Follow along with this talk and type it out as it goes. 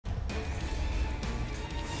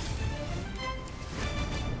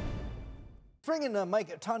bring in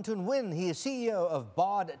Mike Tantun Nguyen. He is CEO of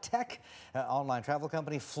BOD Tech, online travel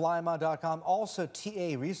company, Flyma.com, also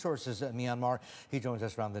TA Resources at Myanmar. He joins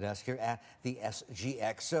us around the desk here at the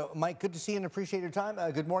SGX. So, Mike, good to see you and appreciate your time.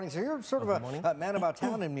 Good morning. So you're sort of a man about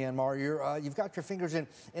town in Myanmar. You've got your fingers in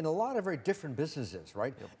a lot of very different businesses,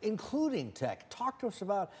 right? Yep. Including tech. Talk to us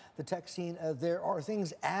about the tech scene. There are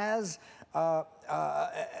things as positive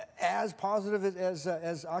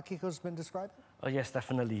as Akiko's been describing? Yes,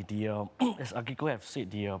 definitely. As Akiko have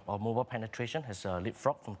said, our mobile penetration has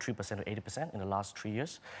leapfrogged from 3% to 80% in the last 3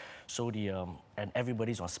 years. So and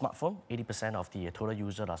everybody's on smartphone. 80% of the total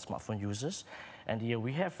users are smartphone users, and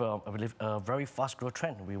we have a very fast growth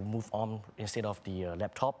trend. We move on, instead of the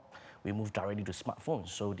laptop, we move directly to smartphones.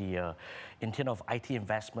 So in terms of IT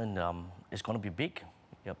investment is going to be big.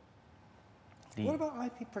 Yep. What about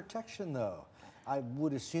IP protection, though? I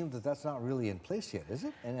would assume that that's not really in place yet, is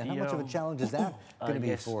it? And how much of a challenge is that going to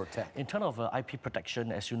be for tech? In terms of IP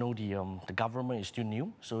protection, as you know, the government is still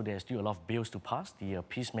new, so there's still a lot of bills to pass. The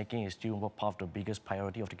peacemaking is still part of the biggest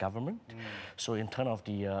priority of the government. So in terms of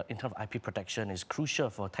IP protection, is crucial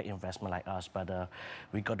for tech investment like us. But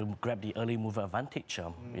we got to grab the early mover advantage.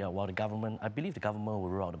 While the government, I believe the government will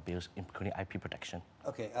roll out the bills, including IP protection.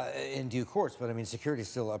 Okay, in due course, but I mean, security is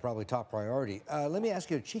still probably top priority. Let me ask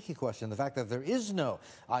you a cheeky question. The fact that there is no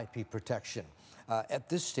IP protection at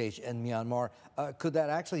this stage in Myanmar, could that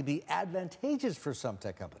actually be advantageous for some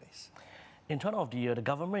tech companies? In terms of the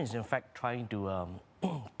government is in fact trying to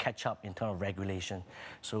catch up in terms of regulation.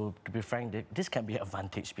 So to be frank, this can be an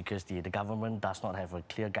advantage because the government does not have a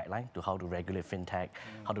clear guideline to how to regulate fintech,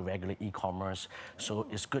 how to regulate e-commerce. So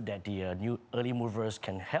it's good that the new early movers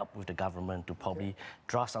can help with the government to probably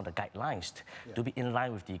draw some of the guidelines to be in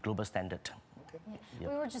line with the global standard. Yeah.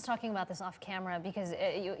 We were just talking about this off camera because,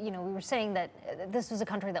 we were saying that this was a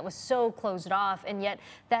country that was so closed off, and yet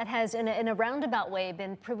that has, in a roundabout way,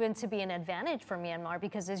 been proven to be an advantage for Myanmar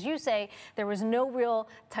because, as you say, there was no real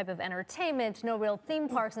type of entertainment, no real theme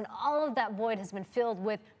parks, and all of that void has been filled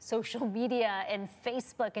with social media and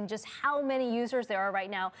Facebook and just how many users there are right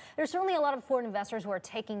now. There's certainly a lot of foreign investors who are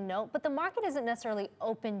taking note, but the market isn't necessarily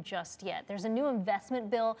open just yet. There's a new investment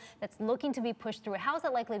bill that's looking to be pushed through. How is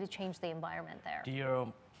that likely to change the environment there?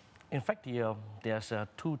 In fact, there's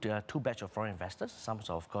two batch of foreign investors. Some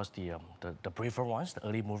are, of course, the braver ones, the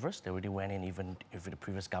early movers. They already went in even with the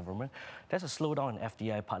previous government. There's a slowdown in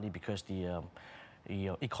FDI partly because the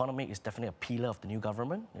economy is definitely a pillar of the new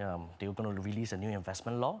government. They were going to release a new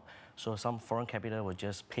investment law. So some foreign capital were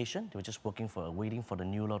just patient. They were just waiting for the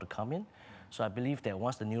new law to come in. So I believe that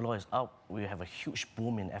once the new law is out, we have a huge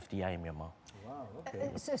boom in FDI in Myanmar. Wow,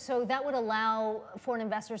 okay. So that would allow foreign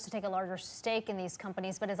investors to take a larger stake in these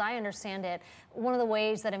companies. But as I understand it, one of the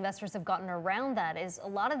ways that investors have gotten around that is a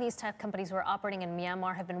lot of these tech companies who are operating in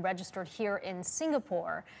Myanmar have been registered here in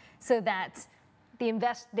Singapore so that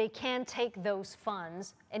they can take those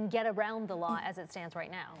funds and get around the law as it stands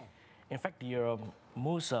right now. In fact,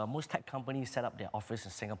 most tech companies set up their office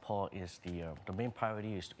in Singapore. Is the main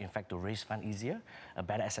priority is, in fact, to raise funds easier, a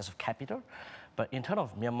better access of capital. But in terms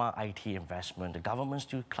of Myanmar IT investment, the government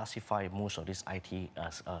still classify most of this IT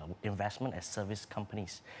as investment as service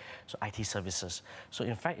companies, so IT services. So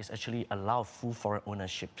in fact, it's actually allowed full foreign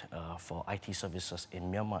ownership for IT services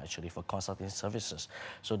in Myanmar, actually, for consulting services.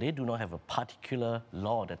 So they do not have a particular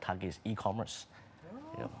law that targets e-commerce.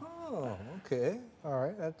 Oh, okay. All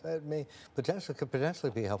right. That could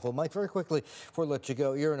potentially be helpful. Mike, very quickly, before I let you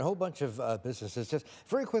go, you're in a whole bunch of businesses. Just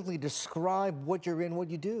very quickly describe what you're in, what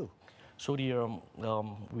you do. So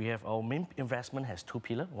we have our main investment has two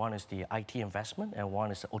pillars. One is the IT investment and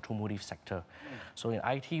one is the automotive sector. So in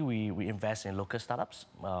IT, we invest in local startups,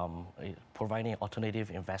 providing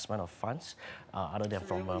alternative investment of funds other than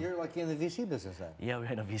You're like in the VC business then? Yeah, we're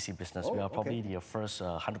in the VC business. We are probably the first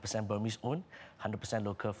 100% Burmese-owned, 100%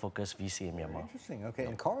 local-focused VC in Myanmar. Interesting. Okay,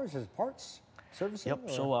 and cars as parts? Servicing? Yep.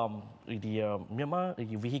 Or? So Myanmar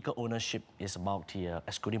vehicle ownership is about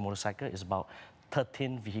excluding motorcycle is about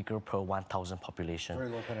 13 vehicles per 1,000 population. Very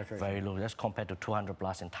low penetration. Very low. That's compared to 200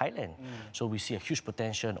 plus in Thailand. So we see a huge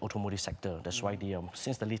potential in the automotive sector. That's why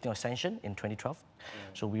since the lithium ascension in 2012,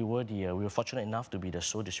 so we were fortunate enough to be the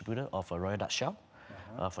sole distributor of Royal Dutch Shell.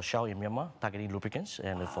 For Shell in Myanmar, targeting lubricants,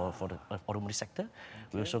 and for the automotive sector.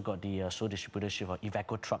 We also got the sole distributorship of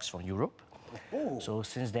Iveco trucks from Europe. So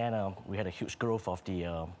since then, we had a huge growth of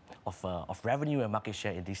revenue and market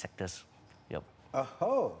share in these sectors. Yep.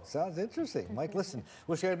 Oh, sounds interesting. Mike, listen,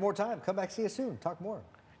 wish you had more time. Come back, see you soon. Talk more.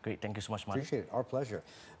 Great. Thank you so much, Mike. Appreciate it. Our pleasure.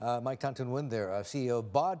 Mike Tantun Nguyen there, CEO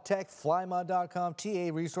of BOD Tech, Flyma.com, TA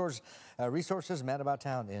Resources, man about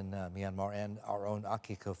town in Myanmar, and our own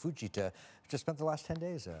Akiko Fujita just spent the last 10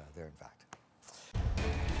 days there, in fact.